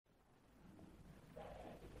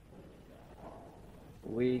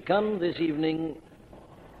We come this evening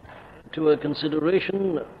to a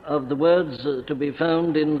consideration of the words to be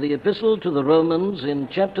found in the Epistle to the Romans in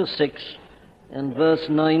chapter 6 and verse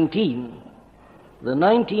 19. The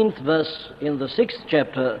 19th verse in the 6th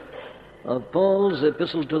chapter of Paul's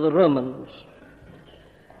Epistle to the Romans.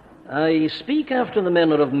 I speak after the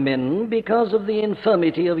manner of men because of the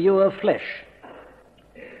infirmity of your flesh.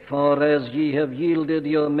 For as ye have yielded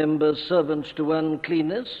your members servants to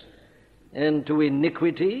uncleanness, and to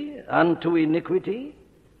iniquity, unto iniquity,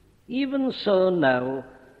 even so now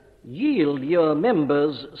yield your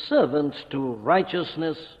members servants to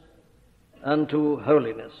righteousness, unto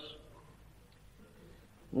holiness.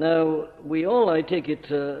 Now, we all, I take it,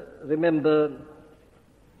 remember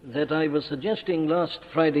that I was suggesting last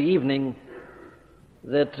Friday evening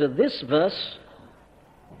that this verse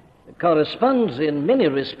corresponds in many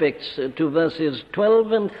respects to verses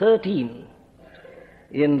 12 and 13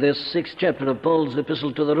 in this 6th chapter of Paul's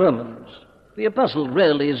Epistle to the Romans. The apostle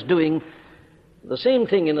really is doing the same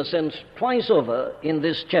thing in a sense twice over in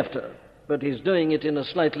this chapter, but he's doing it in a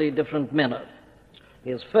slightly different manner.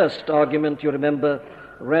 His first argument, you remember,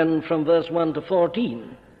 ran from verse 1 to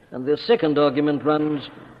 14, and the second argument runs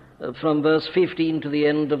from verse 15 to the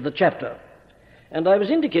end of the chapter. And I was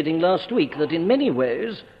indicating last week that in many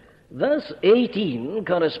ways verse 18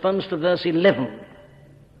 corresponds to verse 11,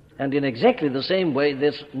 and in exactly the same way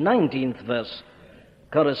this 19th verse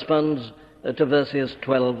corresponds to verses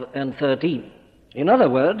 12 and 13. In other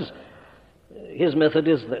words, his method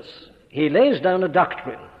is this. He lays down a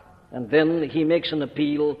doctrine, and then he makes an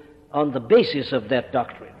appeal on the basis of that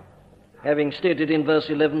doctrine. Having stated in verse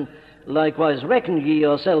 11, likewise reckon ye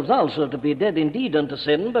yourselves also to be dead indeed unto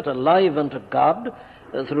sin, but alive unto God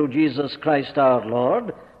through Jesus Christ our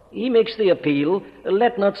Lord, he makes the appeal,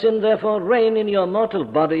 let not sin therefore reign in your mortal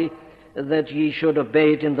body, that ye should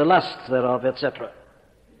obey it in the lusts thereof, etc.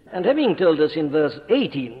 And having told us in verse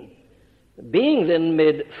 18, being then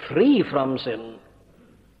made free from sin,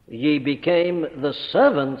 ye became the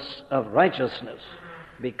servants of righteousness.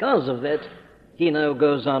 Because of that, he now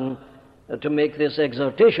goes on to make this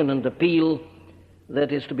exhortation and appeal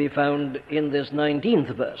that is to be found in this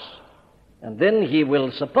 19th verse. And then he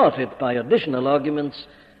will support it by additional arguments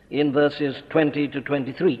in verses 20 to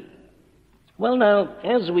 23. Well, now,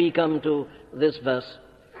 as we come to this verse,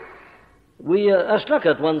 we are struck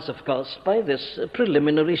at once, of course, by this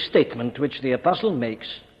preliminary statement which the apostle makes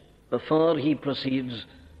before he proceeds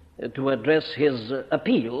to address his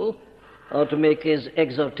appeal or to make his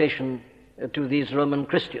exhortation to these Roman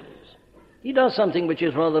Christians. He does something which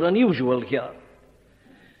is rather unusual here.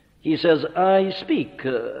 He says, I speak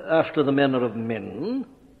after the manner of men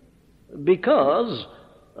because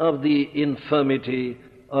of the infirmity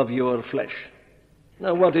of your flesh.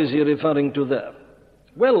 Now, what is he referring to there?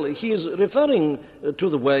 Well, he is referring to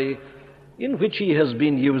the way in which he has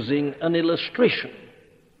been using an illustration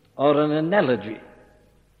or an analogy.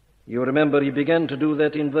 You remember he began to do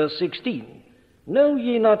that in verse 16. Know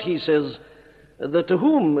ye not, he says, that to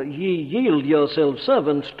whom ye yield yourselves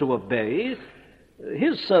servants to obey,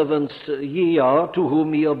 his servants ye are to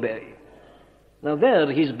whom ye obey. Now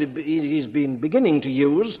there he's been beginning to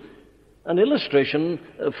use an illustration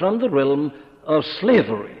from the realm of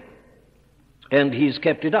slavery. And he's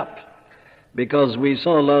kept it up, because we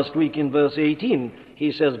saw last week in verse 18,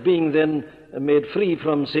 he says, being then made free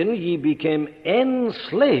from sin, ye became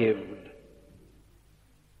enslaved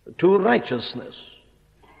to righteousness.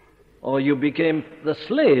 Or you became the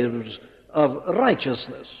slaves of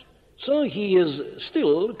righteousness. So he is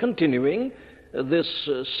still continuing this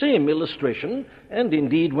same illustration, and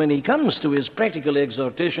indeed when he comes to his practical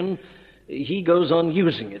exhortation, he goes on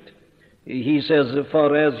using it. He says,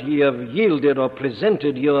 for as ye have yielded or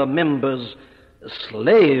presented your members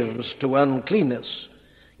slaves to uncleanness,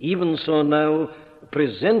 even so now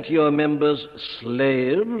present your members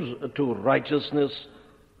slaves to righteousness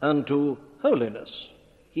and to holiness.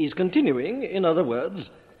 He's continuing, in other words,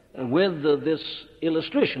 with this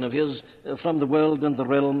illustration of his from the world and the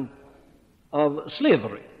realm of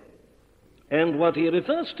slavery. And what he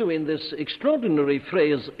refers to in this extraordinary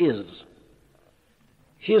phrase is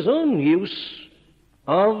his own use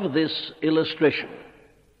of this illustration.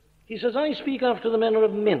 He says, I speak after the manner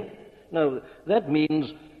of men. Now, that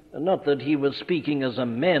means not that he was speaking as a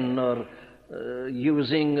man or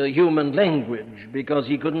using human language, because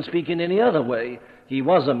he couldn't speak in any other way. He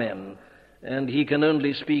was a man, and he can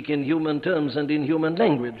only speak in human terms and in human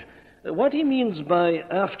language. What he means by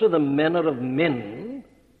after the manner of men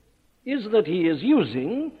is that he is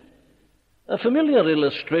using a familiar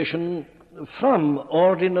illustration from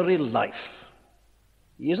ordinary life.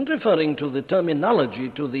 He isn't referring to the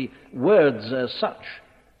terminology, to the words as such,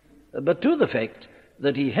 but to the fact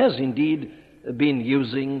that he has indeed been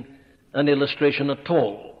using an illustration at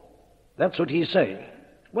all. That's what he's saying.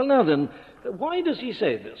 Well, now then, why does he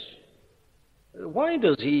say this? Why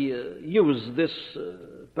does he use this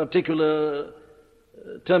particular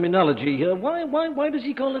terminology here? Why does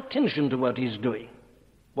he call attention to what he's doing?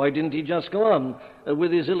 Why didn't he just go on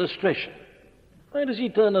with his illustration? Why does he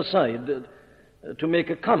turn aside to make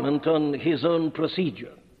a comment on his own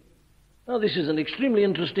procedure? Now, this is an extremely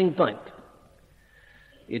interesting point.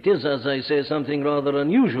 It is, as I say, something rather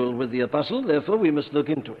unusual with the apostle, therefore we must look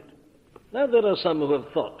into it. Now, there are some who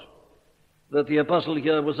have thought that the apostle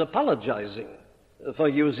here was apologizing for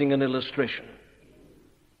using an illustration,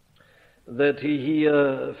 that he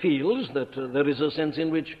feels that there is a sense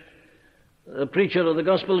in which a preacher of the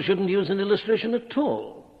gospel shouldn't use an illustration at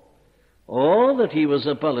all, or that he was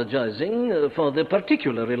apologizing for the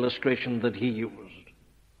particular illustration that he used.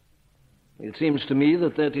 It seems to me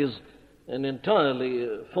that that is an entirely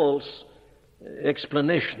false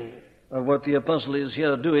explanation of what the apostle is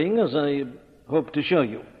here doing, as I hope to show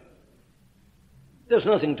you. There's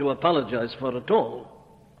nothing to apologize for at all.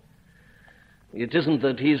 It isn't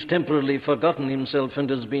that he's temporarily forgotten himself and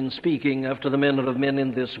has been speaking after the manner of men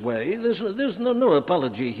in this way. There's no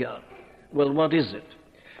apology here. Well, what is it?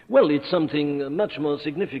 Well, it's something much more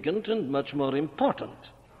significant and much more important.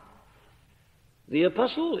 The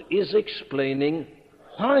apostle is explaining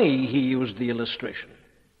why he used the illustration.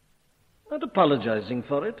 Not apologizing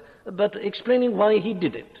for it, but explaining why he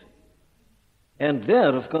did it. And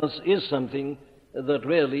there, of course, is something that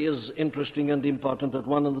really is interesting and important at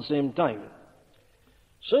one and the same time.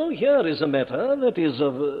 So here is a matter that is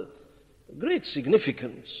of great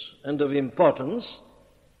significance and of importance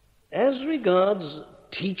as regards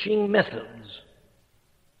teaching methods.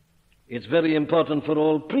 It's very important for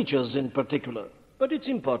all preachers in particular, but it's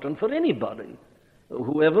important for anybody,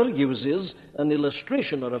 whoever uses an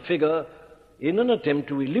illustration or a figure in an attempt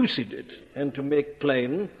to elucidate and to make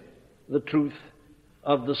plain the truth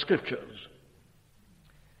of the Scriptures.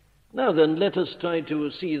 Now then, let us try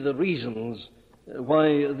to see the reasons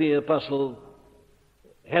why the apostle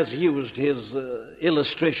has used his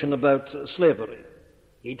illustration about slavery.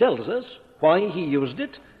 He tells us why he used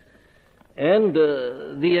it and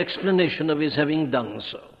the explanation of his having done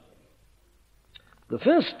so. The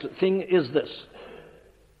first thing is this.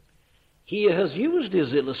 He has used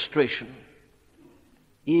his illustration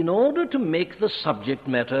in order to make the subject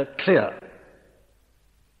matter clear.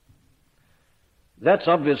 That's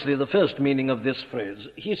obviously the first meaning of this phrase.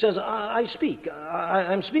 He says,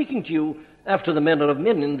 I'm speaking to you after the manner of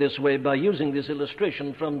men in this way by using this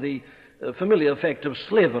illustration from the familiar fact of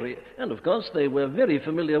slavery. And of course, they were very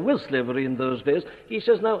familiar with slavery in those days. He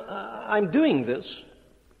says, now, I'm doing this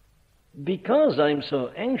because I'm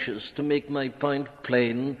so anxious to make my point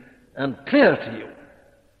plain and clear to you.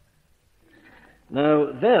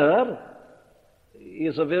 Now, there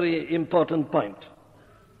is a very important point.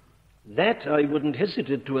 That, I wouldn't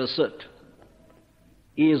hesitate to assert,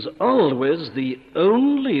 is always the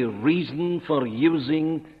only reason for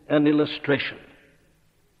using an illustration.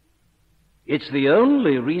 It's the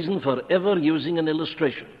only reason for ever using an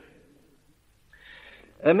illustration.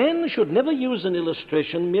 A man should never use an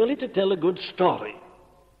illustration merely to tell a good story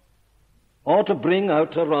or to bring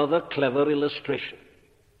out a rather clever illustration.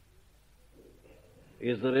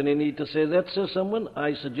 Is there any need to say that, says someone?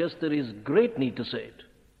 I suggest there is great need to say it.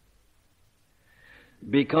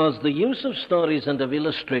 Because the use of stories and of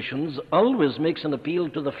illustrations always makes an appeal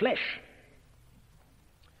to the flesh.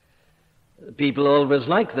 People always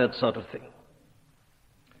like that sort of thing.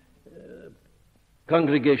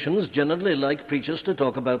 Congregations generally like preachers to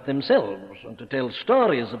talk about themselves and to tell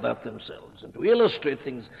stories about themselves and to illustrate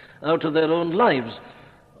things out of their own lives.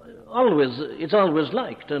 It's always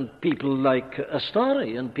liked, and people like a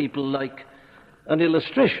story and people like an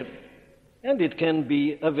illustration, and it can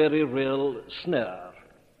be a very real snare.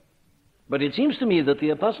 But it seems to me that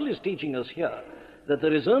the apostle is teaching us here that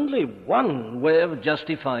there is only one way of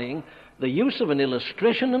justifying the use of an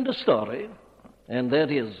illustration and a story, and that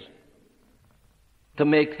is to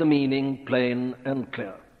make the meaning plain and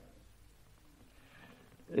clear.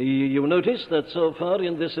 You notice that so far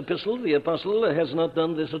in this epistle, the apostle has not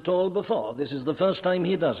done this at all before. This is the first time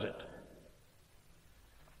he does it.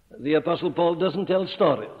 The apostle Paul doesn't tell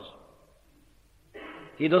stories.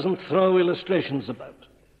 He doesn't throw illustrations about.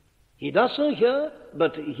 He does so here,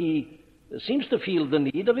 but he seems to feel the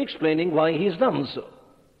need of explaining why he's done so.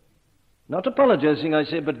 Not apologizing, I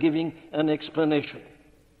say, but giving an explanation.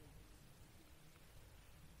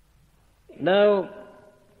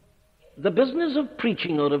 The business of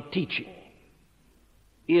preaching or of teaching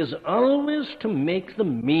is always to make the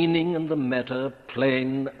meaning and the matter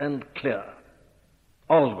plain and clear.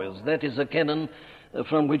 Always. That is a canon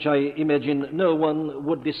from which I imagine no one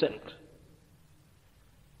would dissent.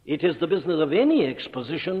 It is the business of any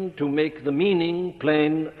exposition to make the meaning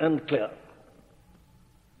plain and clear.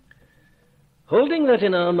 Holding that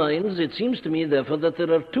in our minds, it seems to me, therefore, that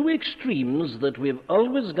there are two extremes that we've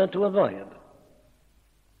always got to avoid.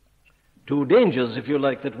 Two dangers, if you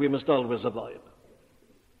like, that we must always avoid.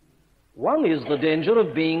 One is the danger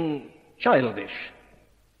of being childish.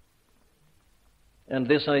 And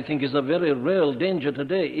this, I think, is a very real danger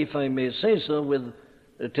today, if I may say so with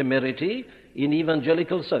temerity, in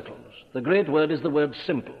evangelical circles. The great word is the word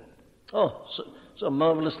simple. Oh, so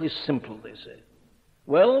marvelously simple, they say.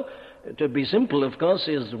 Well, to be simple, of course,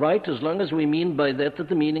 is right as long as we mean by that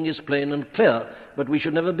the meaning is plain and clear. But we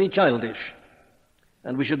should never be childish.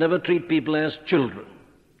 And we should never treat people as children,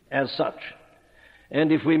 as such.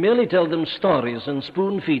 And if we merely tell them stories and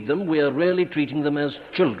spoon-feed them, we are really treating them as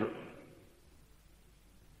children.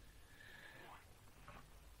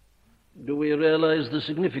 Do we realize the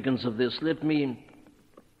significance of this? Let me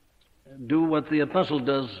do what the apostle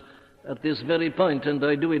does at this very point, and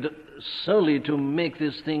I do it solely to make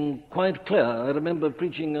this thing quite clear. I remember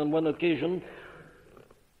preaching on one occasion,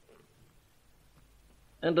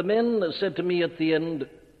 and a man said to me at the end,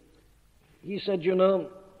 he said, "You know,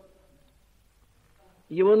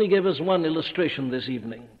 you only gave us one illustration this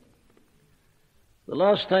evening. The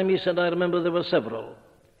last time," he said, "I remember there were several."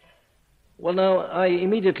 Well, now, I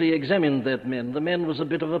immediately examined that man. The man was a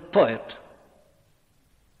bit of a poet.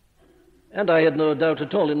 And I had no doubt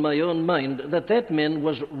at all in my own mind that that man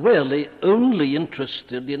was really only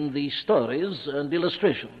interested in the stories and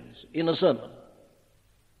illustrations in a sermon.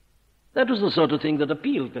 That was the sort of thing that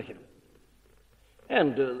appealed to him.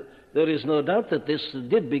 And there is no doubt that this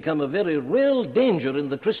did become a very real danger in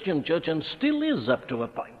the Christian church, and still is up to a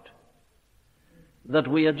point, that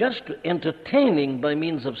we are just entertaining by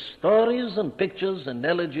means of stories and pictures,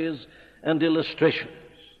 analogies and illustrations.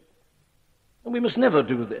 And we must never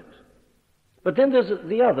do that. But then there's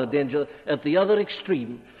the other danger at the other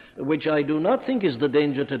extreme, which I do not think is the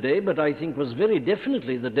danger today, but I think was very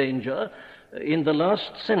definitely the danger in the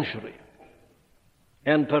last century,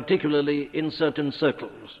 and particularly in certain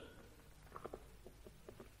circles.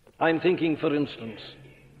 I'm thinking, for instance,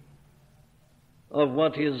 of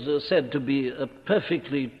what is said to be a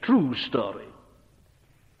perfectly true story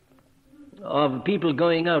of people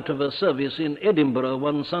going out of a service in Edinburgh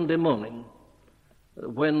one Sunday morning,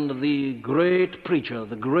 when the great preacher,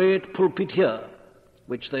 the great pulpit here,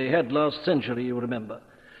 which they had last century, you remember,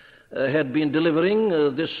 had been delivering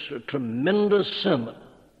this tremendous sermon.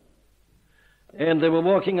 And they were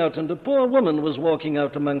walking out, and a poor woman was walking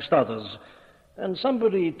out amongst others. And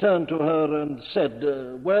somebody turned to her and said,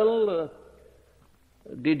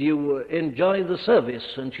 did you enjoy the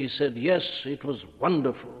service? And she said, "Yes, it was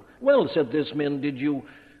wonderful." "Well," said this man,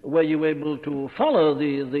 were you able to follow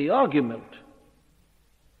the argument?"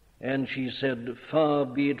 And she said, "Far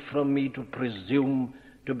be it from me to presume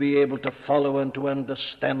to be able to follow and to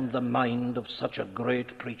understand the mind of such a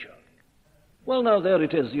great preacher." Well, now, there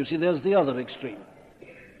it is. You see, there's the other extreme.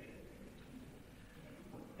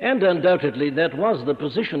 And undoubtedly that was the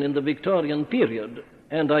position in the Victorian period,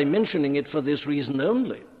 and I'm mentioning it for this reason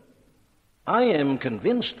only. I am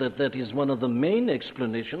convinced that that is one of the main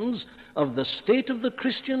explanations of the state of the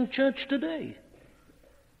Christian church today.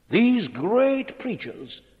 These great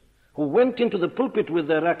preachers who went into the pulpit with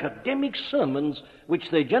their academic sermons, which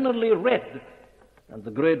they generally read, and the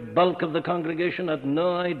great bulk of the congregation had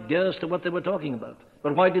no idea as to what they were talking about.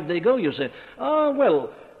 But why did they go, you say?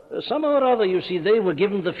 Somehow or other, you see, they were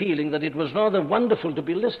given the feeling that it was rather wonderful to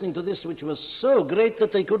be listening to this, which was so great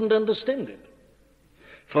that they couldn't understand it.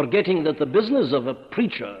 Forgetting that the business of a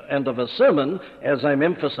preacher and of a sermon, as I'm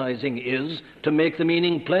emphasizing, is to make the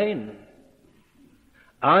meaning plain.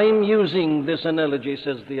 I'm using this analogy,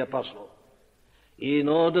 says the apostle, in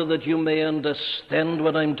order that you may understand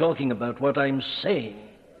what I'm talking about, what I'm saying.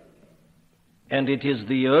 And it is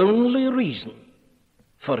the only reason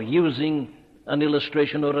for using an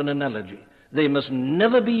illustration or an analogy. They must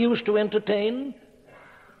never be used to entertain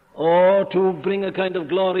or to bring a kind of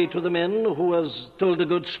glory to the man who has told a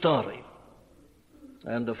good story.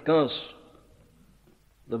 And of course,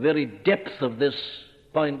 the very depth of this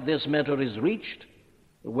point, this matter is reached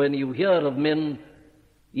when you hear of men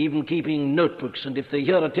even keeping notebooks, and if they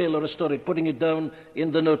hear a tale or a story, putting it down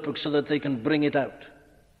in the notebook so that they can bring it out.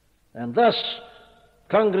 And thus,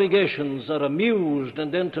 congregations are amused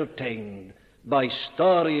and entertained by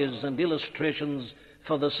stories and illustrations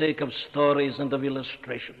for the sake of stories and of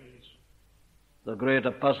illustrations. The great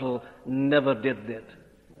apostle never did that.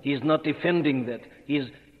 He's not defending that.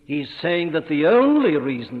 He's saying that the only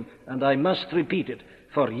reason, and I must repeat it,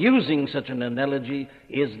 for using such an analogy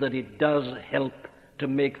is that it does help to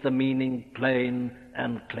make the meaning plain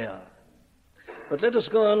and clear. But let us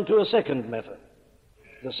go on to a second matter.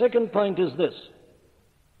 The second point is this.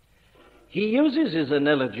 He uses his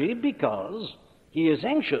analogy because he is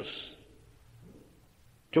anxious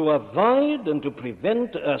to avoid and to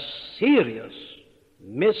prevent a serious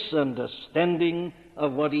misunderstanding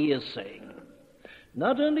of what he is saying.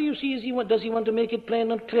 Not only, you see, does he want to make it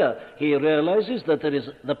plain and clear, he realizes that there is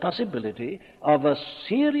the possibility of a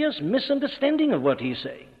serious misunderstanding of what he's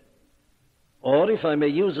saying. Or, if I may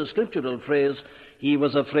use a scriptural phrase, he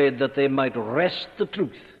was afraid that they might wrest the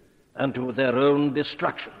truth unto their own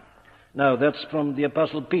destruction. Now, that's from the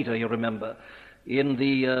Apostle Peter, you remember, in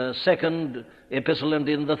the second epistle and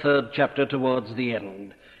in the third chapter towards the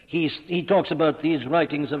end. He talks about these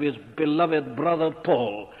writings of his beloved brother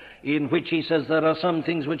Paul, in which he says there are some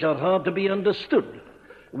things which are hard to be understood,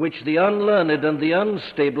 which the unlearned and the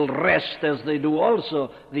unstable wrest, as they do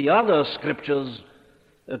also the other scriptures,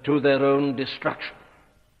 to their own destruction.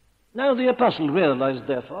 Now the apostle realized,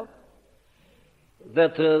 therefore,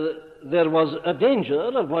 that there was a danger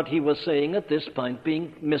of what he was saying at this point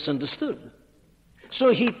being misunderstood.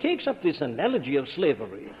 So he takes up this analogy of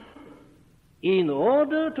slavery in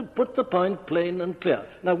order to put the point plain and clear.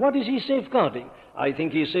 Now, what is he safeguarding? I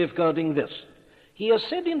think he's safeguarding this. He has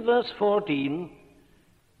said in verse 14,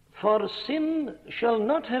 "For sin shall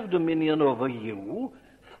not have dominion over you,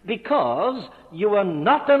 because you are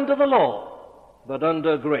not under the law, but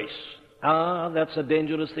under grace." That's a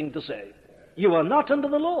dangerous thing to say. You are not under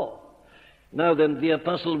the law. Now then, the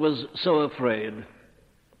apostle was so afraid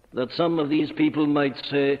that some of these people might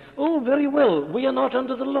say, "Oh, very well, we are not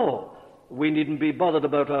under the law. We needn't be bothered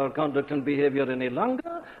about our conduct and behavior any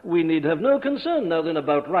longer. We need have no concern now then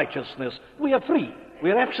about righteousness. We are free.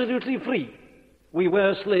 We are absolutely free. We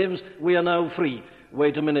were slaves. We are now free."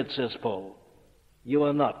 Wait a minute, says Paul. You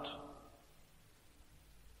are not.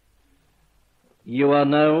 You are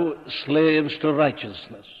now slaves to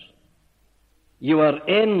righteousness. You are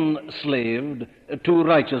enslaved to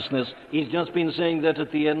righteousness. He's just been saying that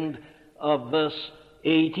at the end of verse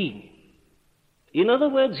 18. In other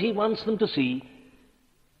words, he wants them to see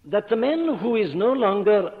that the man who is no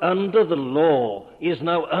longer under the law is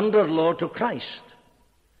now under law to Christ.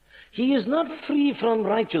 He is not free from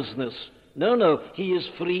righteousness. No, he is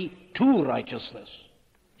free to righteousness.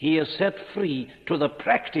 He is set free to the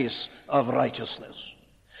practice of righteousness.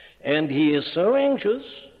 And he is so anxious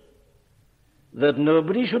that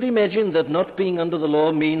nobody should imagine that not being under the law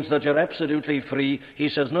means that you're absolutely free. He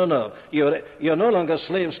says, no, you're no longer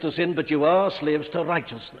slaves to sin, but you are slaves to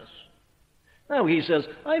righteousness. Now, he says,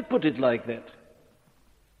 I put it like that.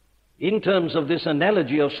 In terms of this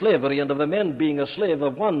analogy of slavery and of a man being a slave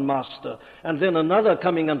of one master, and then another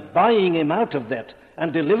coming and buying him out of that,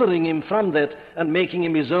 and delivering him from that, and making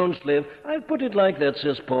him his own slave, I put it like that,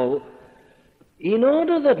 says Paul, in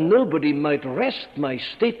order that nobody might wrest my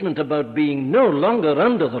statement about being no longer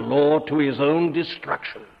under the law to his own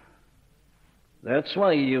destruction. That's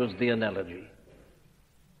why he used the analogy.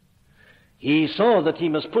 He saw that he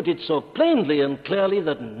must put it so plainly and clearly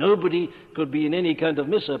that nobody could be in any kind of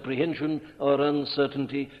misapprehension or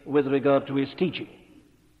uncertainty with regard to his teaching.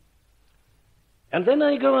 And then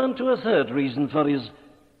I go on to a third reason for his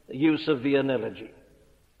use of the analogy.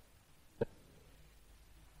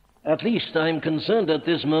 At least I'm concerned at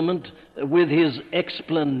this moment with his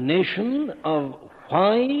explanation of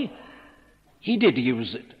why he did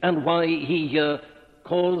use it and why he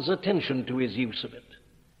calls attention to his use of it.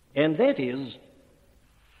 And that is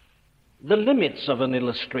the limits of an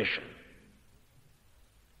illustration.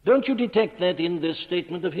 Don't you detect that in this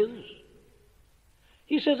statement of his?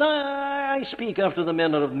 He says, I speak after the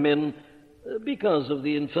manner of men because of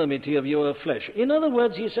the infirmity of your flesh. In other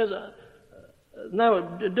words, he says, now,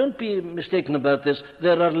 don't be mistaken about this.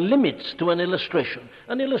 There are limits to an illustration.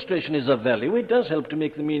 An illustration is of value. It does help to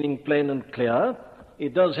make the meaning plain and clear.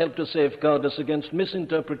 It does help to safeguard us against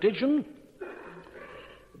misinterpretation.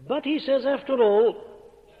 But he says, after all,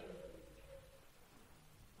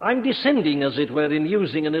 I'm descending, as it were, in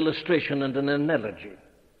using an illustration and an analogy,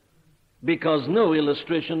 because no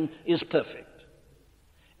illustration is perfect.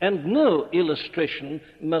 And no illustration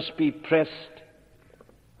must be pressed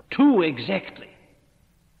too exactly.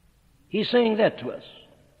 He's saying that to us.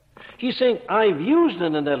 He's saying, I've used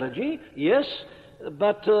an analogy, yes,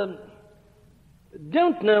 but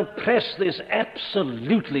don't now press this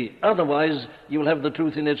absolutely, otherwise you'll have the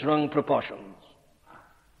truth in its wrong proportions.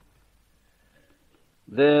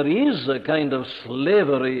 There is a kind of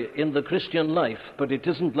slavery in the Christian life, but it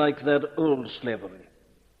isn't like that old slavery.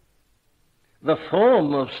 The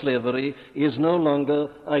form of slavery is no longer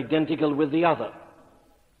identical with the other.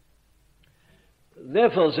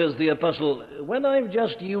 Therefore, says the apostle, when I've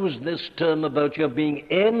just used this term about your being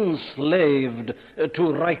enslaved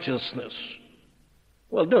to righteousness,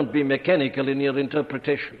 well, don't be mechanical in your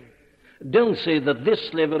interpretation. Don't say that this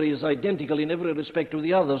slavery is identical in every respect to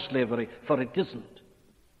the other slavery, for it isn't.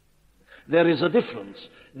 There is a difference.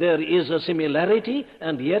 There is a similarity,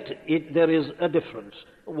 and yet there is a difference.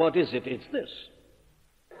 What is it? It's this.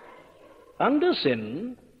 Under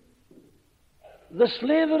sin, the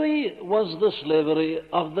slavery was the slavery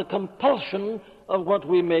of the compulsion of what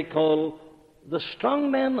we may call the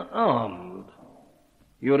strong man armed.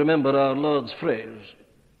 You remember our Lord's phrase.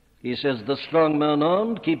 He says, the strong man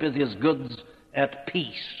armed keepeth his goods at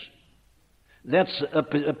peace. That's a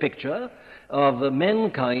picture of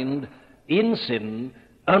mankind in sin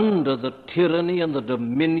under the tyranny and the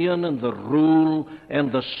dominion and the rule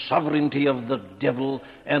and the sovereignty of the devil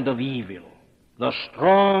and of evil. The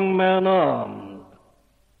strong man armed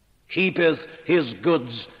keepeth his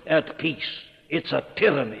goods at peace. It's a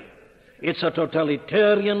tyranny. It's a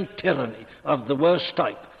totalitarian tyranny of the worst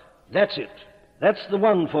type. That's it. That's the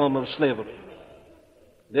one form of slavery.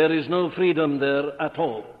 There is no freedom there at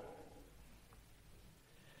all.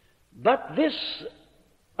 But this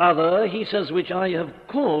other, he says, which I have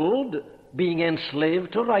called being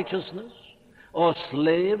enslaved to righteousness, or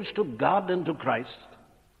slaves to God and to Christ,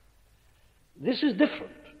 this is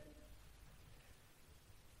different.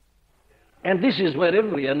 And this is where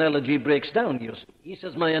every analogy breaks down, you see. He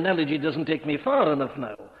says, my analogy doesn't take me far enough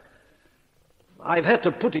now. I've had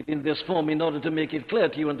to put it in this form in order to make it clear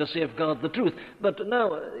to you and to safeguard the truth. But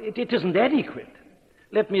now it isn't adequate.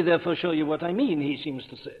 Let me therefore show you what I mean, he seems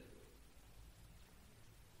to say.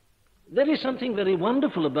 There is something very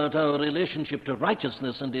wonderful about our relationship to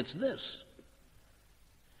righteousness, and it's this: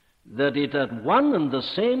 that it at one and the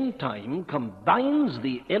same time combines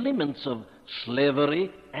the elements of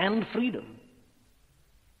slavery and freedom.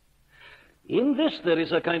 In this there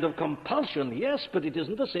is a kind of compulsion, yes, but it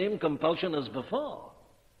isn't the same compulsion as before.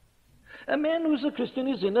 A man who's a Christian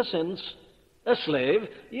is in a sense a slave,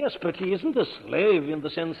 yes, but he isn't a slave in the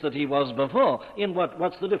sense that he was before. In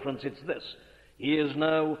what's the difference? It's this: he is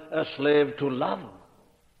now a slave to love.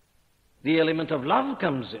 The element of love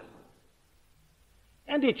comes in,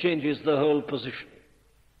 and it changes the whole position.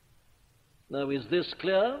 Now, is this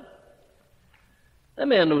clear? A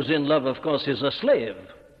man who's in love, of course, is a slave.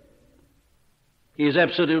 He is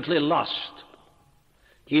absolutely lost.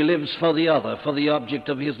 He lives for the other, for the object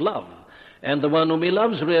of his love. And the one whom he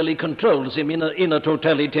loves really controls him in a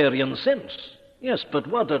totalitarian sense. Yes, but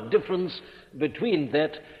what a difference between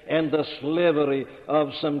that and the slavery of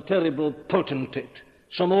some terrible potentate,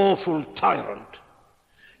 some awful tyrant.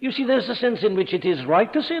 You see, there's a sense in which it is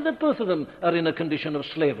right to say that both of them are in a condition of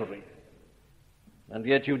slavery. And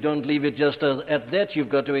yet you don't leave it just at that. You've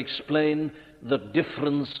got to explain the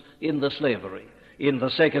difference in the slavery. In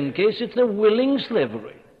the second case, it's a willing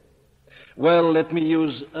slavery. Well, let me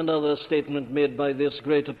use another statement made by this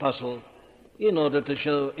great apostle in order to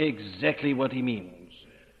show exactly what he means.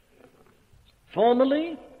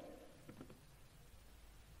 Formerly,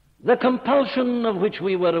 the compulsion of which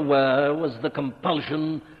we were aware was the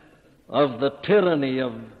compulsion of the tyranny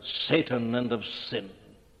of Satan and of sin.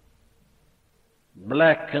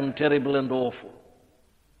 Black and terrible and awful.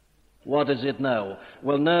 What is it now?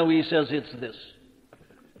 Well, now he says it's this: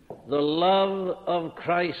 the love of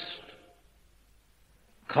Christ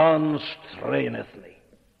constraineth me.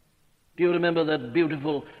 Do you remember that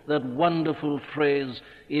beautiful, that wonderful phrase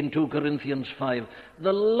in 2 Corinthians 5?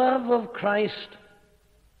 The love of Christ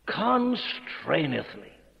constraineth me.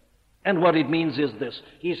 And what it means is this: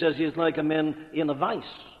 he says he's like a man in a vice.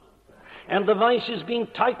 And the vice is being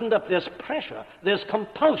tightened up. There's pressure. There's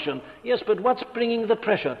compulsion. Yes, but what's bringing the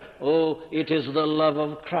pressure? Oh, it is the love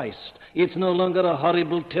of Christ. It's no longer a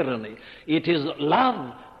horrible tyranny. It is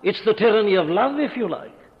love. It's the tyranny of love, if you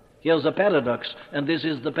like. Here's a paradox, and this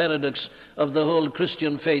is the paradox of the whole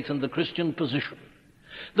Christian faith and the Christian position.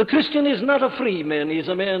 The Christian is not a free man. He's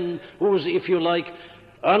a man who's, if you like,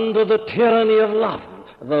 under the tyranny of love.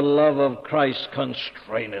 The love of Christ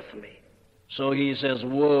constraineth me. So he says,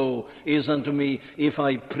 woe is unto me if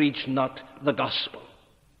I preach not the gospel.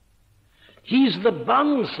 He's the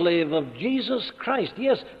bondslave of Jesus Christ,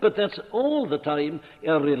 yes, but that's all the time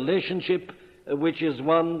a relationship which is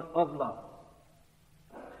one of love.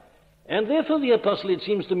 And therefore the apostle, it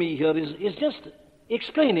seems to me here, is just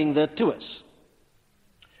explaining that to us.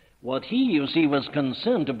 What he, you see, was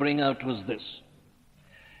concerned to bring out was this: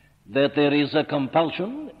 that there is a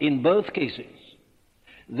compulsion in both cases.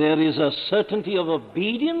 There is a certainty of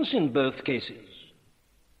obedience in both cases.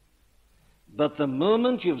 But the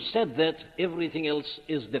moment you've said that, everything else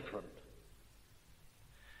is different.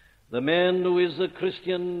 The man who is a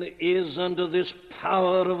Christian is under this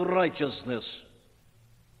power of righteousness.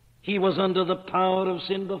 He was under the power of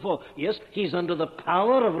sin before. Yes, he's under the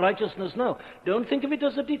power of righteousness now. Don't think of it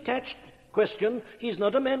as a detached question. He's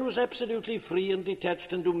not a man who's absolutely free and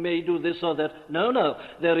detached and who may do this or that. No, no.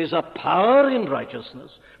 There is a power in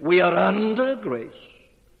righteousness. We are under grace.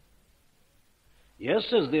 Yes,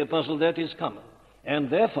 says the apostle, that is common.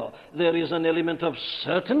 And therefore, there is an element of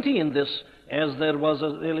certainty in this, as there was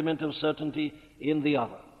an element of certainty in the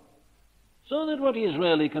other. So that what he is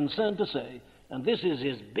really concerned to say, and this is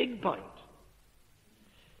his big point,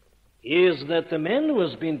 is that the man who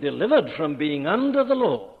has been delivered from being under the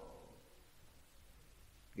law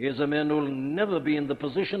is a man who will never be in the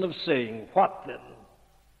position of saying, what then?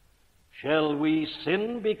 Shall we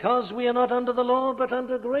sin because we are not under the law but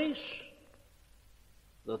under grace?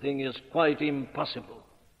 The thing is quite impossible,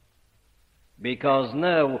 because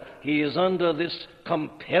now he is under this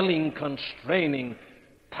compelling, constraining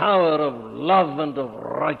power of love and of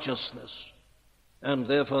righteousness. And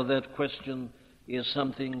therefore that question is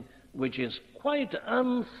something which is quite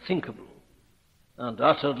unthinkable and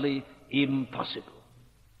utterly impossible.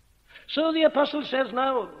 So the apostle says,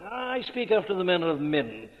 now, I speak after the manner of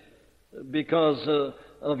men because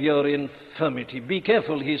of your infirmity. Be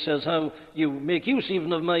careful, he says, how you make use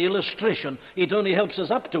even of my illustration. It only helps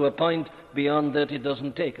us up to a point. Beyond that, it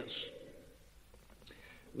doesn't take us.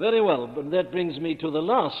 Very well, but that brings me to the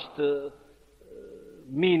last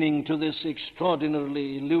meaning to this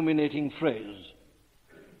extraordinarily illuminating phrase.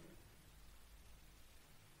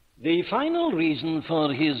 The final reason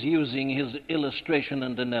for his using his illustration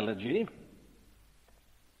and analogy,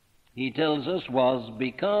 he tells us, was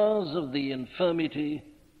because of the infirmity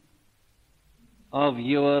of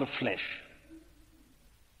your flesh.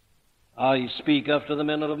 I speak after the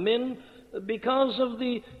manner of men because of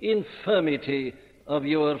the infirmity of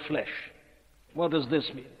your flesh. What does this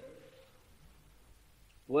mean?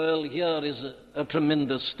 Well, here is a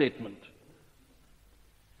tremendous statement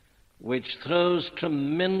which throws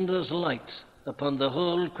tremendous light upon the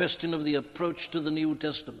whole question of the approach to the New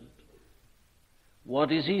Testament.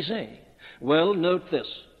 What is he saying? Well, note this.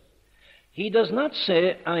 He does not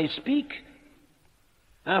say, I speak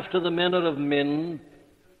after the manner of men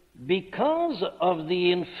because of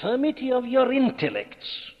the infirmity of your intellects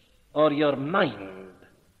or your mind.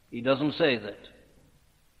 He doesn't say that.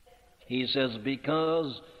 He says,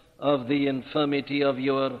 because of the infirmity of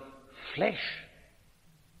your flesh.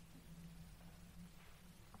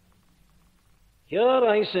 Here,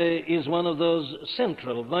 I say, is one of those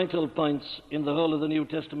central, vital points in the whole of the New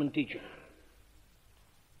Testament teaching.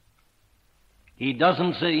 He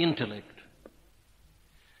doesn't say intellect.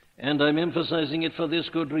 And I'm emphasizing it for this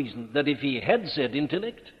good reason, that if he had said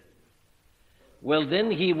intellect, well,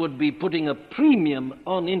 then he would be putting a premium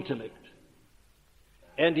on intellect.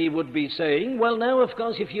 And he would be saying, well, now, of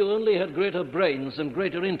course, if you only had greater brains and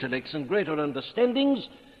greater intellects and greater understandings,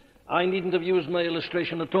 I needn't have used my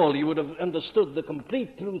illustration at all. You would have understood the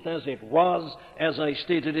complete truth as it was, as I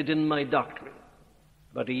stated it in my doctrine.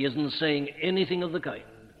 But he isn't saying anything of the kind.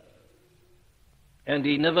 And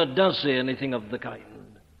he never does say anything of the kind.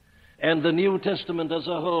 And the New Testament as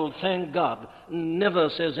a whole, thank God, never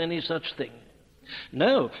says any such thing.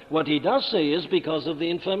 No, what he does say is because of the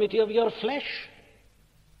infirmity of your flesh.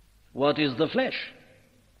 What is the flesh?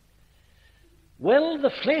 Well,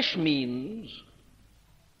 the flesh means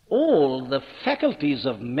all the faculties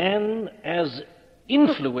of man as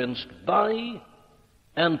influenced by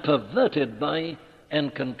and perverted by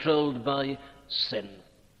and controlled by sin.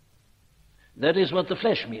 That is what the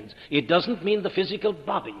flesh means. It doesn't mean the physical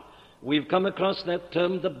body. We've come across that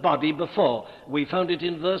term, the body, before. We found it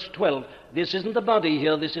in verse 12. This isn't the body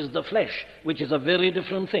here, this is the flesh, which is a very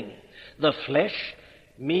different thing. The flesh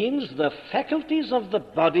means the faculties of the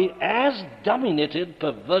body as dominated,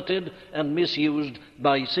 perverted, and misused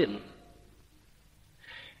by sin.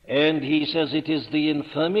 And he says it is the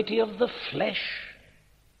infirmity of the flesh,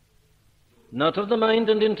 not of the mind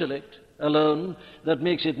and intellect alone, that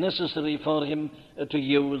makes it necessary for him to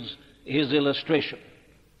use his illustration.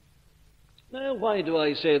 Now, why do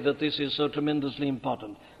I say that this is so tremendously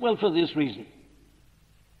important? Well, for this reason.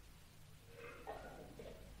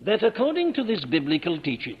 That according to this biblical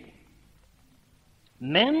teaching,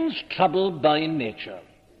 man's trouble by nature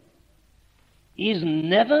is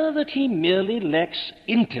never that he merely lacks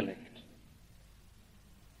intellect,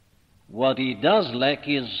 What he does lack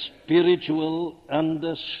is spiritual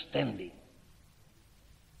understanding.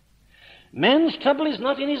 Man's trouble is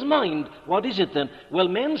not in his mind. What is it then? Well,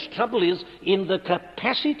 man's trouble is in the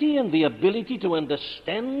capacity and the ability to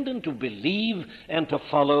understand and to believe and to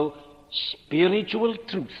follow spiritual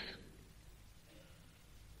truth.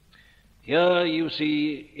 Here, you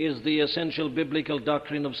see, is the essential biblical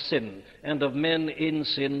doctrine of sin and of men in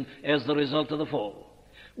sin as the result of the fall.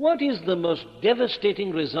 What is the most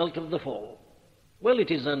devastating result of the fall? Well, it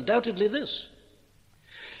is undoubtedly this,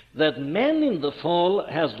 that man in the fall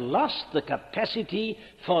has lost the capacity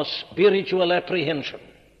for spiritual apprehension.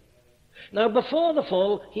 Now, before the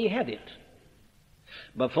fall, he had it.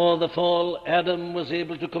 Before the fall, Adam was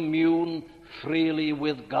able to commune freely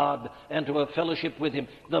with God and to have fellowship with him.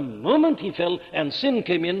 The moment he fell and sin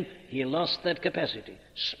came in, he lost that capacity.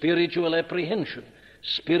 Spiritual apprehension,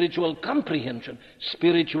 spiritual comprehension,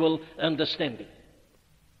 spiritual understanding.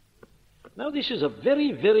 Now, this is a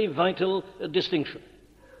very, very vital distinction.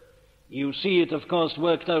 You see it, of course,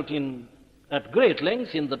 worked out at great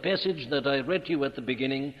length in the passage that I read to you at the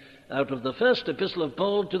beginning out of the first epistle of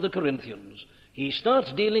Paul to the Corinthians. He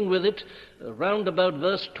starts dealing with it round about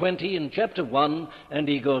verse 20 in chapter 1, and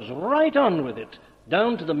he goes right on with it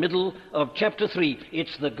down to the middle of chapter 3.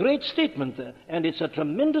 It's the great statement there, and it's a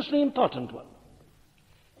tremendously important one.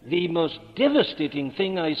 The most devastating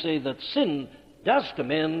thing, I say, that sin does to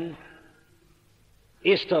man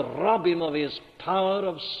is to rob him of his power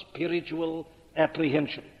of spiritual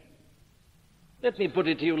apprehension. Let me put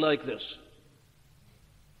it to you like this.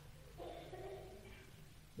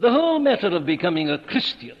 The whole matter of becoming a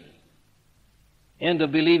Christian and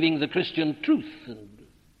of believing the Christian truth and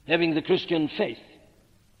having the Christian faith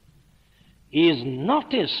is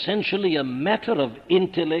not essentially a matter of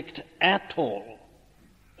intellect at all.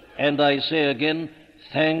 And I say again,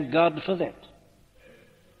 thank God for that.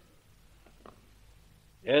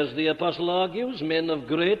 As the apostle argues, men of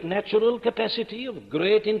great natural capacity, of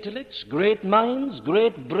great intellects, great minds,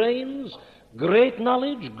 great brains, great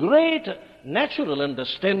knowledge, great natural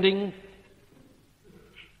understanding,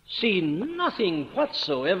 see nothing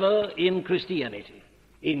whatsoever in Christianity.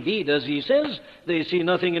 Indeed, as he says, they see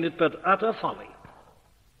nothing in it but utter folly.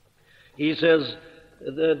 He says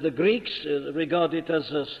the Greeks regard it as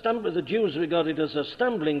the Jews regard it as a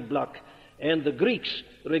stumbling block, and the Greeks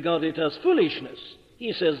regard it as foolishness.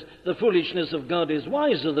 He says the foolishness of God is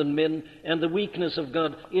wiser than men, and the weakness of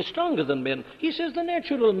God is stronger than men. He says the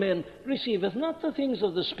natural man receiveth not the things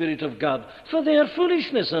of the Spirit of God, for they are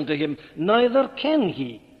foolishness unto him, neither can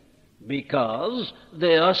he, because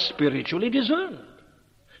they are spiritually discerned.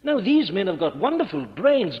 Now, these men have got wonderful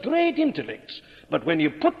brains, great intellects, but when you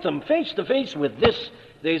put them face to face with this,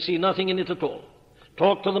 they see nothing in it at all.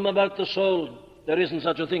 Talk to them about the soul. There isn't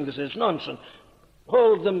such a thing. This is nonsense.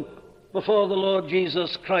 Hold them before the Lord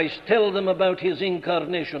Jesus Christ. Tell them about his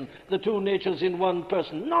incarnation, the two natures in one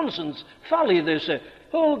person. Nonsense, folly, they say.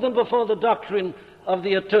 Hold them before the doctrine of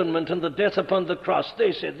the atonement and the death upon the cross.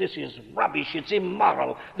 They say this is rubbish, it's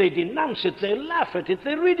immoral. They denounce it, they laugh at it,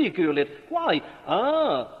 they ridicule it. Why?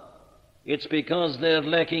 It's because they're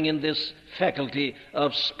lacking in this faculty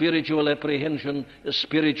of spiritual apprehension,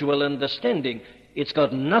 spiritual understanding. It's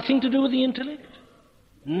got nothing to do with the intellect,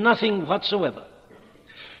 nothing whatsoever.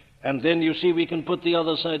 And then, you see, we can put the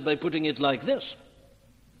other side by putting it like this.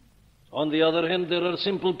 On the other hand, there are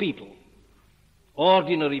simple people,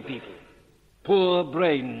 ordinary people, poor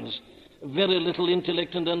brains, very little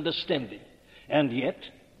intellect and understanding. And yet,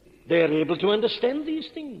 they are able to understand these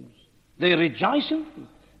things. They rejoice in them.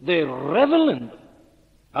 They revel in them.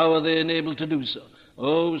 How are they enabled to do so?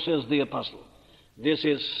 Oh, says the apostle, this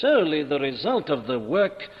is solely the result of the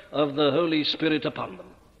work of the Holy Spirit upon them.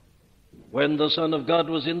 When the Son of God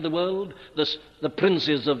was in the world, the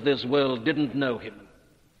princes of this world didn't know him.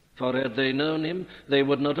 For had they known him, they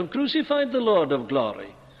would not have crucified the Lord of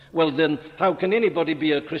glory. Well then, how can anybody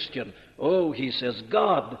be a Christian? Oh, he says,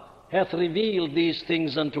 God hath revealed these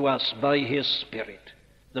things unto us by his Spirit.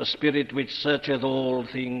 The Spirit which searcheth all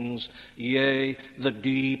things, yea, the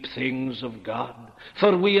deep things of God.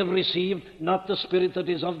 For we have received not the spirit that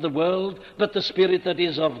is of the world, but the Spirit that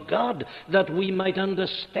is of God, that we might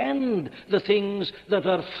understand the things that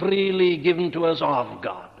are freely given to us of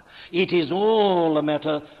God. It is all a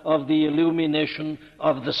matter of the illumination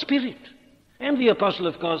of the Spirit. And the apostle,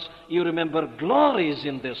 of course, you remember, glories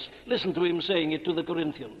in this. Listen to him saying it to the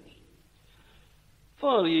Corinthians.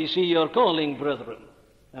 For ye see your calling, brethren.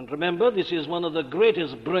 And remember, this is one of the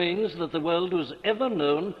greatest brains that the world has ever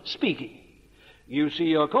known speaking. You see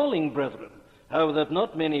your calling, brethren, how that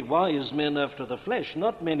not many wise men after the flesh,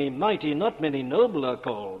 not many mighty, not many noble are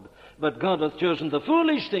called, But God hath chosen the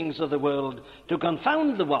foolish things of the world to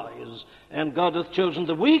confound the wise, and God hath chosen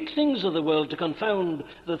the weak things of the world to confound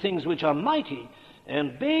the things which are mighty,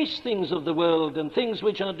 and base things of the world and things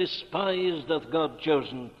which are despised hath God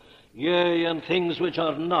chosen, yea, and things which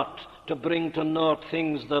are not, to bring to naught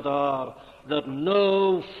things that are, that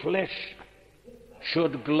no flesh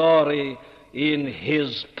should glory in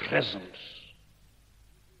his presence.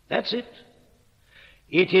 That's it.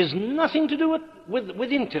 It is nothing to do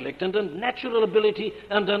with intellect and natural ability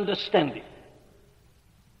and understanding.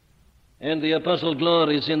 And the apostle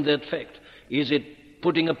glories in that fact. Is it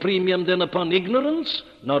putting a premium then upon ignorance?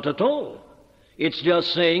 Not at all. It's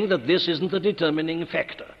just saying that this isn't the determining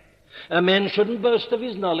factor. A man shouldn't boast of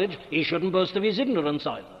his knowledge. He shouldn't boast of his ignorance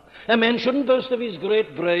either. A man shouldn't boast of his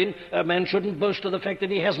great brain. A man shouldn't boast of the fact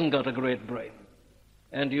that he hasn't got a great brain.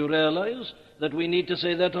 And you realize that we need to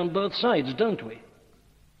say that on both sides, don't we?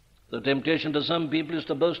 The temptation to some people is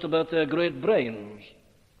to boast about their great brains.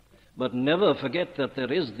 But never forget that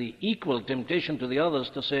there is the equal temptation to the others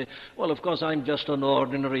to say, well, of course, I'm just an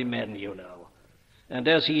ordinary man, you know. And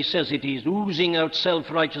as he says it, he's oozing out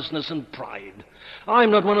self-righteousness and pride. I'm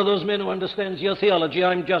not one of those men who understands your theology.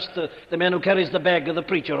 I'm just the man who carries the bag of the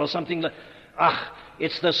preacher or something like...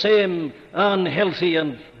 it's the same unhealthy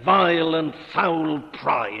and vile and foul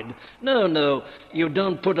pride. No, you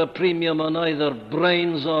don't put a premium on either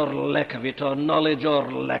brains or lack of it, or knowledge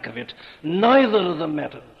or lack of it. Neither of them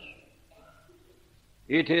matters.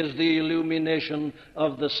 It is the illumination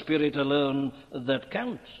of the Spirit alone that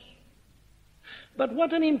counts. But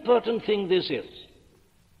what an important thing this is.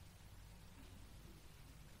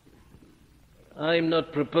 I'm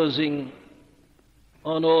not proposing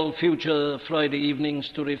on all future Friday evenings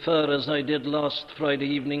to refer, as I did last Friday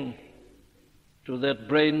evening, to that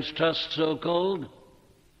brains trust, so-called,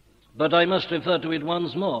 but I must refer to it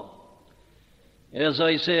once more. As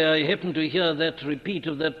I say, I happened to hear that repeat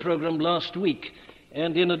of that program last week,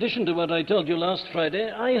 and in addition to what I told you last Friday,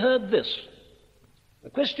 I heard this.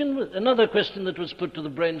 Another question that was put to the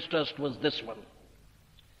brains trust was this one.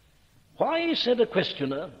 Why, said a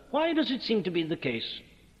questioner, why does it seem to be the case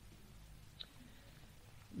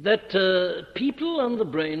that people on the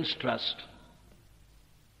brains trust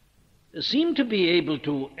seem to be able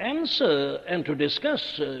to answer and to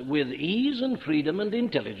discuss with ease and freedom and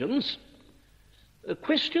intelligence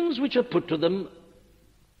questions which are put to them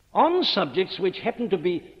on subjects which happen to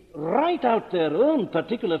be right out their own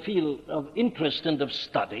particular field of interest and of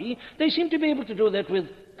study? They seem to be able to do that with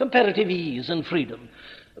comparative ease and freedom.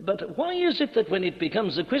 But why is it that when it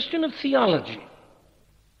becomes a question of theology,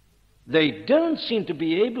 they don't seem to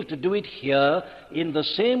be able to do it here in the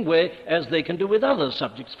same way as they can do with other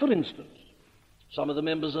subjects? For instance, some of the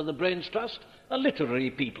members of the Brains Trust are literary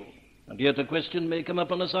people, and yet a question may come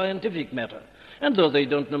up on a scientific matter. And though they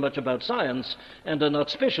don't know much about science and are not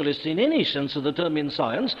specialists in any sense of the term in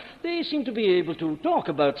science, they seem to be able to talk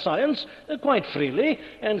about science quite freely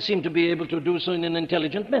and seem to be able to do so in an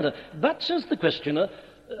intelligent manner. But, says the questioner,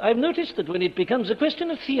 I've noticed that when it becomes a question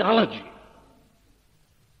of theology,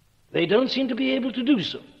 they don't seem to be able to do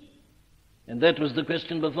so. And that was the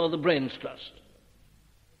question before the Brains Trust.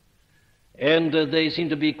 And they seem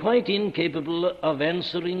to be quite incapable of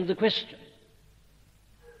answering the question.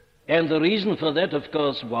 And the reason for that, of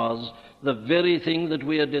course, was the very thing that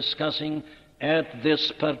we are discussing at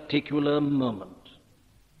this particular moment.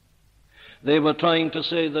 They were trying to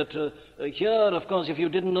say that here, of course, if you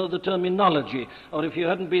didn't know the terminology, or if you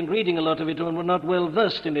hadn't been reading a lot of it and were not well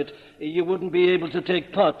versed in it, you wouldn't be able to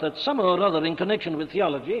take part, that somehow or other in connection with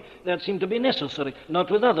theology, that seemed to be necessary, not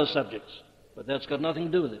with other subjects. But that's got nothing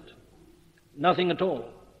to do with it. Nothing at all.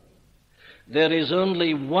 There is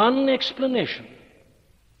only one explanation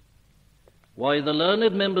why the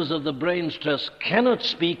learned members of the Brains Trust cannot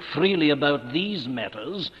speak freely about these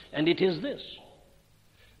matters, and it is this.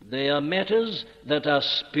 They are matters that are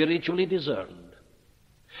spiritually discerned.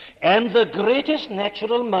 And the greatest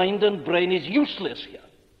natural mind and brain is useless here.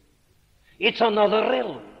 It's another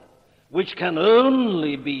realm which can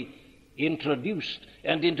only be introduced,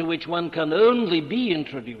 and into which one can only be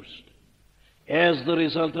introduced as the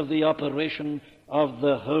result of the operation of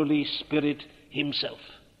the Holy Spirit himself.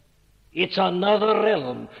 It's another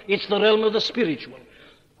realm. It's the realm of the spiritual.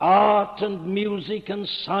 Art and music and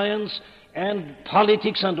science and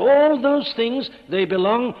politics and all those things, they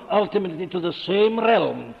belong ultimately to the same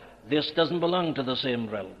realm. This doesn't belong to the same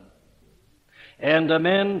realm. And a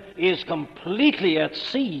man is completely at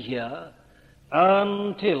sea here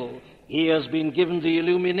until he has been given the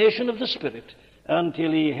illumination of the Spirit,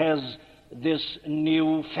 until he has this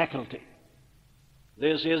new faculty.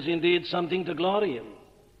 This is indeed something to glory in.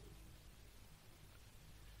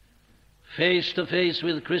 face to face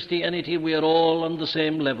with Christianity, we are all on the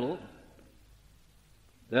same level.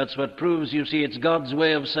 That's what proves, you see, it's God's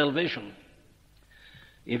way of salvation.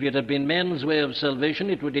 If it had been man's way of salvation,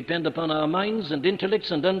 it would depend upon our minds and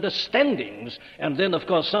intellects and understandings, and then, of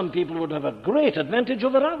course, some people would have a great advantage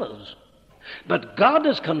over others. But God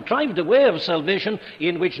has contrived a way of salvation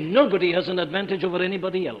in which nobody has an advantage over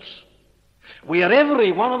anybody else. We are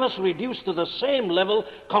every one of us reduced to the same level,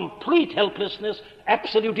 complete helplessness,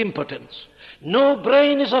 absolute impotence. No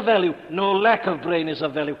brain is of value, no lack of brain is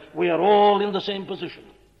of value. We are all in the same position.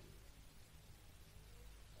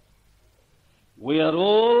 We are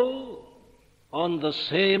all on the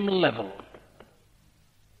same level.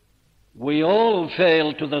 We all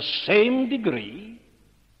fail to the same degree.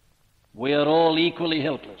 We are all equally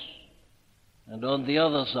helpless. And on the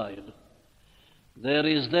other side, there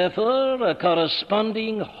is therefore a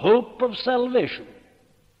corresponding hope of salvation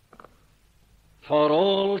for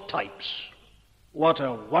all types. What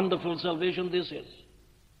a wonderful salvation this is.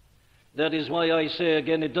 That is why I say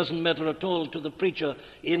again, it doesn't matter at all to the preacher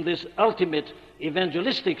in this ultimate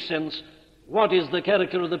evangelistic sense what is the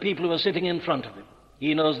character of the people who are sitting in front of him.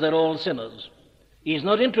 He knows they're all sinners. He's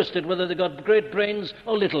not interested whether they've got great brains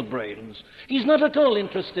or little brains. He's not at all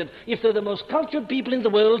interested if they're the most cultured people in the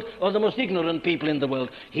world or the most ignorant people in the world.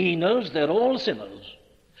 He knows they're all sinners.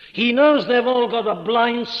 He knows they've all got a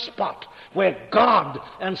blind spot where God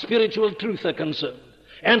and spiritual truth are concerned,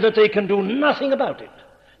 and that they can do nothing about it,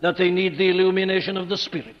 that they need the illumination of the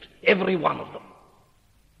Spirit, every one of them.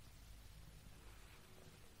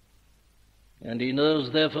 And he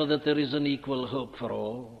knows, therefore, that there is an equal hope for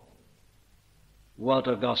all. What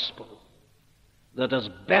a gospel that has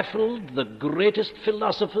baffled the greatest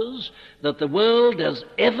philosophers that the world has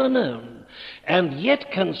ever known, and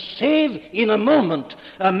yet can save in a moment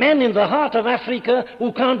a man in the heart of Africa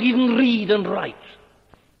who can't even read and write.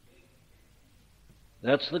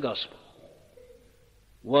 That's the gospel.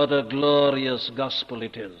 What a glorious gospel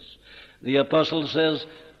it is. The apostle says,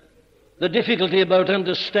 the difficulty about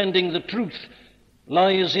understanding the truth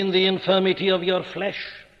lies in the infirmity of your flesh.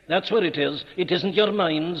 That's where it is. It isn't your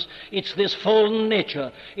minds. It's this fallen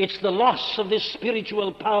nature. It's the loss of this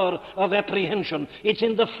spiritual power of apprehension. It's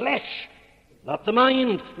in the flesh, not the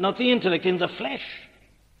mind, not the intellect, in the flesh.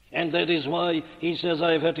 And that is why he says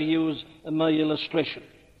I've had to use my illustration.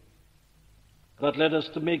 But let us,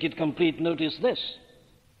 to make it complete, notice this,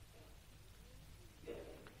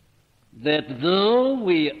 that though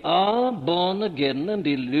we are born again and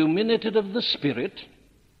illuminated of the Spirit,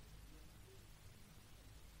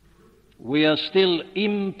 we are still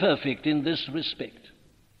imperfect in this respect.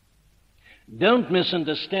 Don't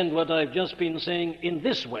misunderstand what I've just been saying in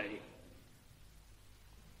this way,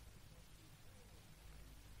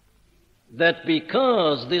 that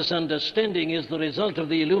because this understanding is the result of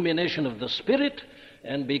the illumination of the Spirit,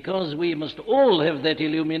 and because we must all have that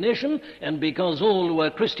illumination, and because all who are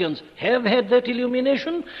Christians have had that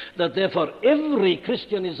illumination, that therefore every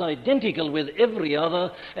Christian is identical with every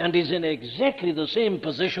other and is in exactly the same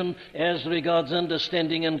position as regards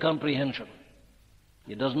understanding and comprehension.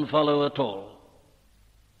 It doesn't follow at all.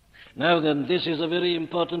 Now then, this is a very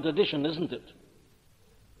important addition, isn't it?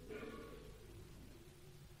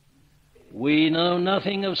 We know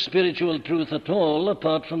nothing of spiritual truth at all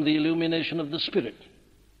apart from the illumination of the Spirit.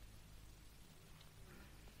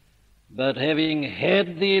 But having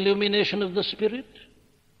had the illumination of the Spirit,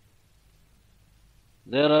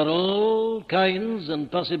 there are all kinds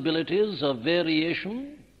and possibilities of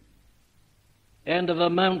variation and of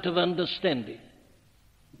amount of understanding.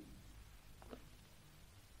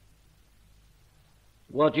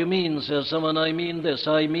 What do you mean, says someone? I mean this.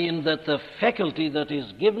 I mean that the faculty that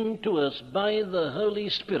is given to us by the Holy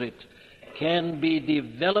Spirit can be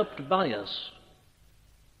developed by us.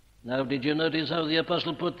 Now, did you notice how the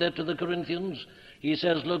apostle put that to the Corinthians? He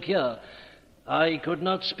says, look here, I could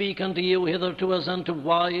not speak unto you hitherto as unto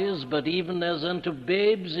wise, but even as unto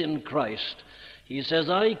babes in Christ. He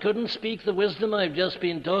says, I couldn't speak the wisdom I've just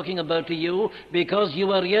been talking about to you because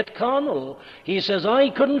you are yet carnal. He says,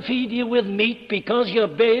 I couldn't feed you with meat because you're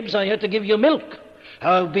babes, I had to give you milk.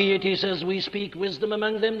 Howbeit, he says, we speak wisdom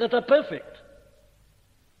among them that are perfect.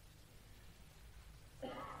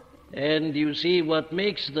 And you see, what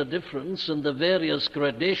makes the difference in the various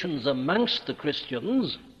gradations amongst the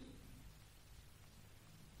Christians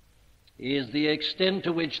is the extent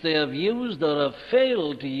to which they have used or have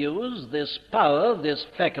failed to use this power, this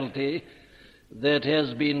faculty that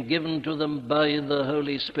has been given to them by the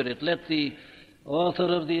Holy Spirit. Let the author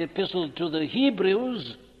of the epistle to the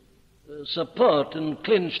Hebrews support and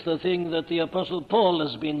clinch the thing that the Apostle Paul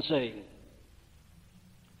has been saying.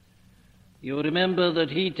 You remember that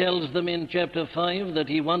he tells them in chapter 5 that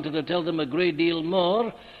he wanted to tell them a great deal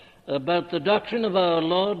more about the doctrine of our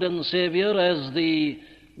Lord and Savior as the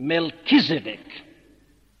Melchizedek,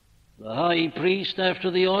 the high priest after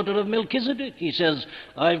the order of Melchizedek. He says,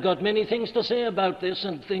 I've got many things to say about this,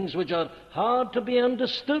 and things which are hard to be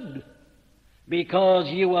understood because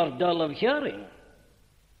you are dull of hearing.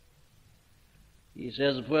 He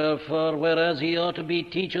says, wherefore, whereas ye ought to be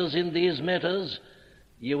teachers in these matters,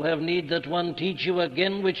 you have need that one teach you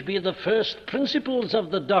again which be the first principles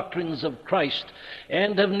of the doctrines of Christ,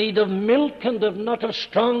 and have need of milk and of not of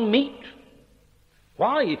strong meat.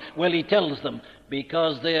 Why? Well, he tells them,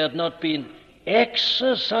 because they had not been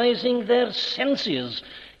exercising their senses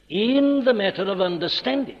in the matter of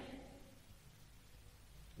understanding.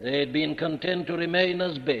 They had been content to remain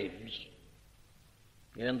as babes.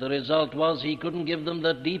 And the result was he couldn't give them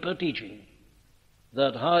that deeper teaching,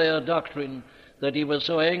 that higher doctrine that he was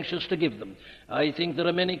so anxious to give them. I think there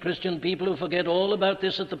are many Christian people who forget all about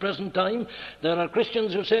this at the present time. There are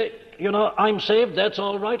Christians who say, I'm saved, that's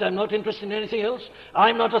all right, I'm not interested in anything else.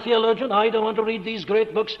 I'm not a theologian, I don't want to read these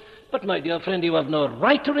great books. But my dear friend, you have no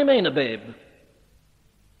right to remain a babe.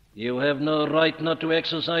 You have no right not to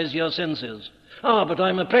exercise your senses. But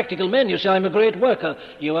I'm a practical man, you say, I'm a great worker.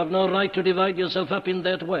 You have no right to divide yourself up in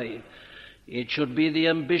that way. It should be the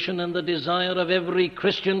ambition and the desire of every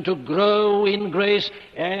Christian to grow in grace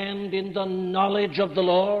and in the knowledge of the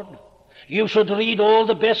Lord. You should read all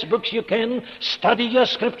the best books you can, study your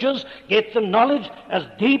scriptures, get the knowledge as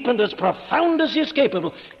deep and as profound as is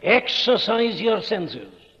capable. Exercise your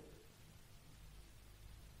senses.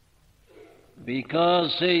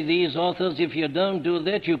 Because, say these authors, if you don't do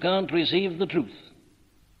that, you can't receive the truth.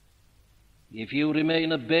 If you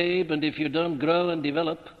remain a babe and if you don't grow and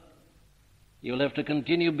develop, you'll have to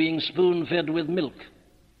continue being spoon-fed with milk,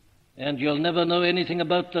 and you'll never know anything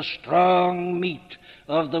about the strong meat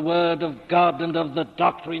of the Word of God and of the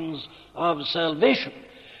doctrines of salvation.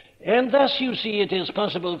 And thus, you see, it is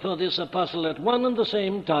possible for this apostle at one and the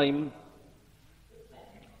same time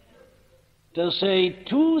to say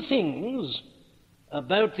two things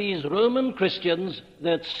about these Roman Christians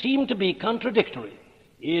that seem to be contradictory.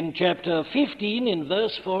 In chapter 15, in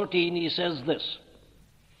verse 14, he says this,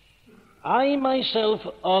 I myself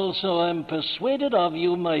also am persuaded of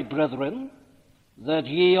you, my brethren, that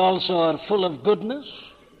ye also are full of goodness,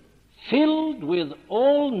 filled with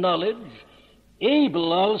all knowledge,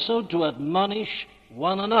 able also to admonish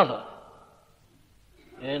one another.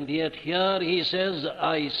 And yet here he says,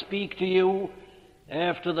 I speak to you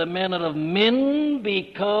after the manner of men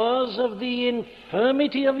because of the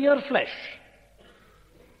infirmity of your flesh.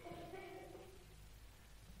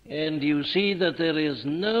 And you see that there is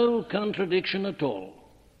no contradiction at all.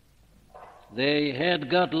 They had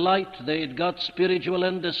got light, they had got spiritual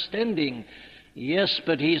understanding. Yes,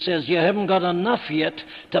 but he says you haven't got enough yet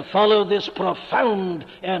to follow this profound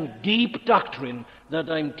and deep doctrine that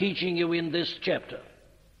I'm teaching you in this chapter.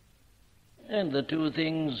 And the two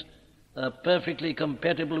things are perfectly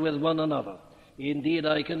compatible with one another. Indeed,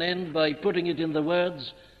 I can end by putting it in the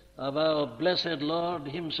words of our blessed Lord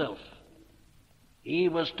himself. He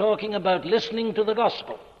was talking about listening to the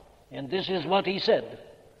gospel, and this is what he said.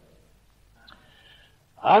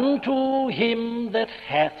 Unto him that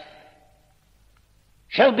hath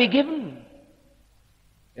shall be given,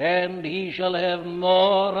 and he shall have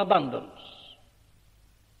more abundance.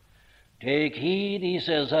 Take heed, he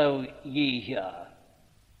says, how ye hear.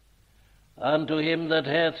 Unto him that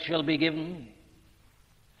hath shall be given.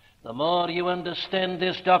 The more you understand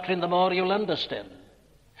this doctrine, the more you'll understand.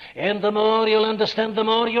 And the more you'll understand, the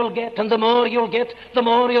more you'll get, and the more you'll get, the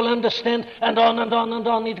more you'll understand, and on and on and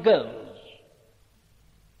on it goes.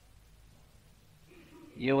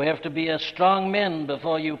 You have to be a strong man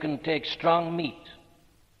before you can take strong meat.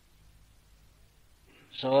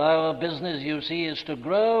 So our business, you see, is to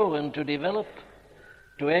grow and to develop,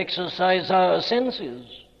 to exercise our senses.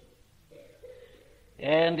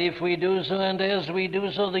 And if we do so, and as we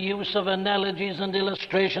do so, the use of analogies and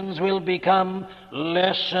illustrations will become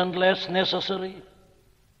less and less necessary.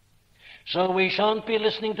 So we shan't be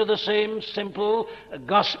listening to the same simple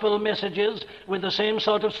gospel messages with the same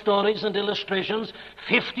sort of stories and illustrations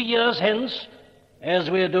 50 years hence, as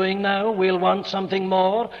we're doing now. We'll want something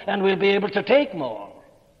more, and we'll be able to take more.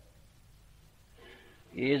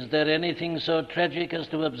 Is there anything so tragic as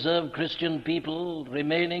to observe Christian people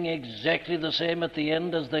remaining exactly the same at the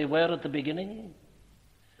end as they were at the beginning?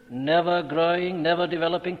 Never growing, never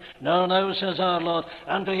developing? No, no, says our Lord.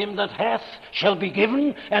 Unto him that hath shall be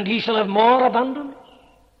given, and he shall have more abundance.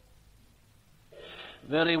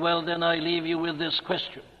 Very well, then I leave you with this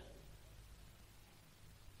question.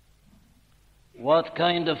 What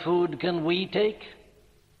kind of food can we take?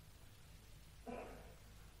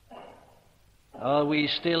 Are we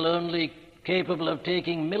still only capable of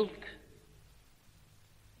taking milk?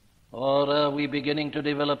 Or are we beginning to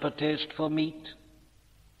develop a taste for meat?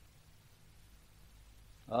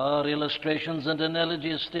 Are illustrations and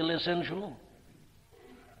analogies still essential?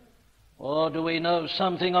 Or do we know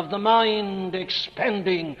something of the mind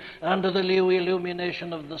expanding under the new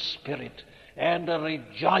illumination of the Spirit and a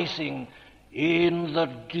rejoicing in the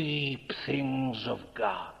deep things of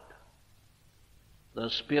God? The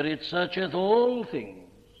Spirit searcheth all things,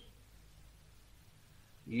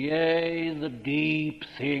 yea, the deep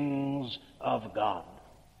things of God.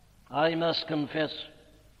 I must confess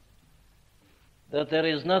that there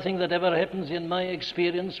is nothing that ever happens in my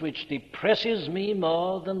experience which depresses me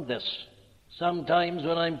more than this. Sometimes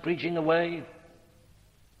when I'm preaching away,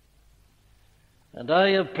 and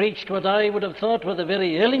I have preached what I would have thought were the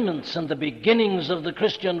very elements and the beginnings of the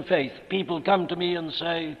Christian faith, people come to me and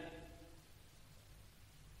say,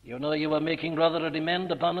 "You know, you were making rather a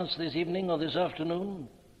demand upon us this evening or this afternoon."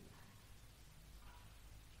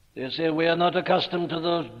 They say, "We are not accustomed to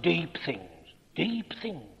those deep things." Deep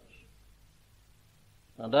things.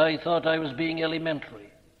 And I thought I was being elementary.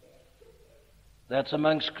 That's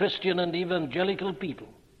amongst Christian and evangelical people.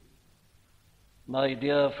 My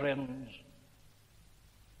dear friends,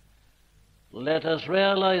 let us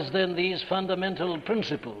realize then these fundamental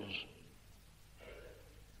principles.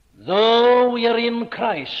 Though we are in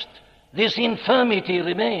Christ, this infirmity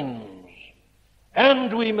remains,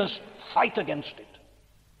 and we must fight against it.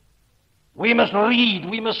 We must read,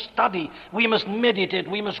 we must study, we must meditate,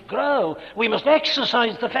 we must grow, we must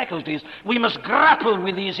exercise the faculties, we must grapple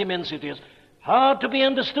with these immensities. Hard to be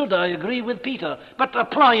understood, I agree with Peter, but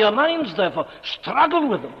apply your minds, therefore. Struggle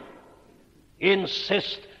with them.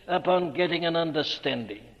 Insist upon getting an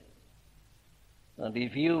understanding. And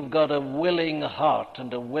if you've got a willing heart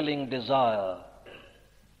and a willing desire,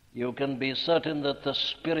 you can be certain that the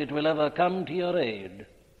Spirit will ever come to your aid,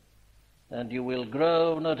 and you will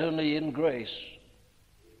grow not only in grace,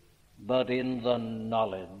 but in the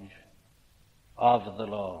knowledge of the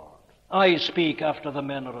Lord. I speak after the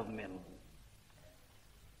manner of men.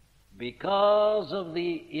 Because of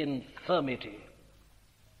the infirmity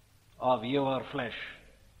of your flesh,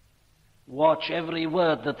 watch every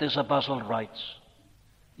word that this apostle writes.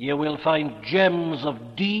 You will find gems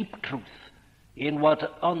of deep truth in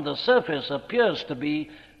what on the surface appears to be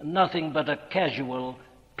nothing but a casual,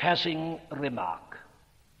 passing remark.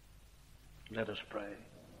 Let us pray.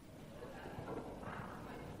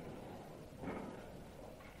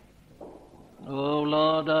 O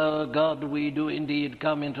Lord our God, we do indeed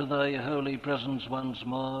come into thy holy presence once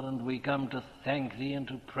more, and we come to thank thee and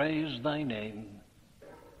to praise thy name.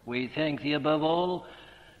 We thank thee above all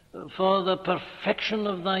for the perfection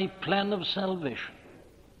of thy plan of salvation,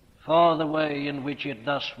 for the way in which it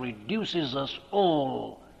thus reduces us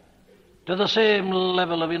all to the same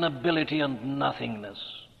level of inability and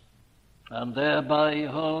nothingness, and thereby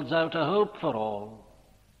holds out a hope for all.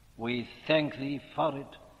 We thank thee for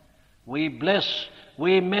it. We bless,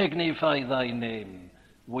 we magnify thy name.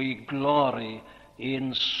 We glory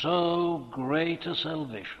in so great a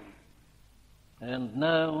salvation. And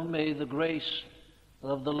now may the grace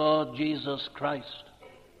of the Lord Jesus Christ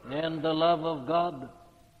and the love of God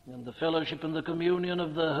and the fellowship and the communion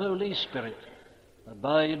of the Holy Spirit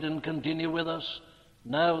abide and continue with us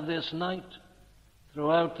now this night,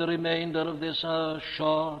 throughout the remainder of this our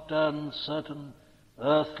short, uncertain,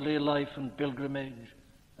 earthly life and pilgrimage,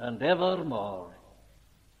 and evermore.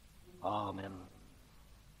 Amen.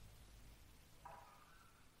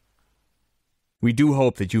 We do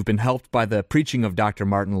hope that you've been helped by the preaching of Dr.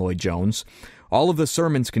 Martyn Lloyd-Jones. All of the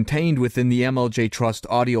sermons contained within the MLJ Trust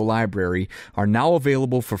audio library are now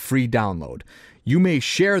available for free download. You may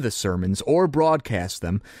share the sermons or broadcast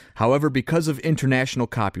them. However, because of international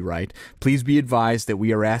copyright, please be advised that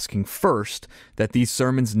we are asking first that these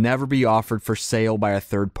sermons never be offered for sale by a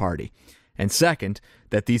third party. And second,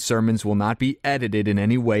 that these sermons will not be edited in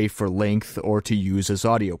any way for length or to use as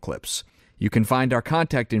audio clips. You can find our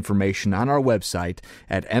contact information on our website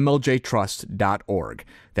at mljtrust.org.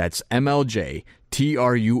 That's mljtrust.org.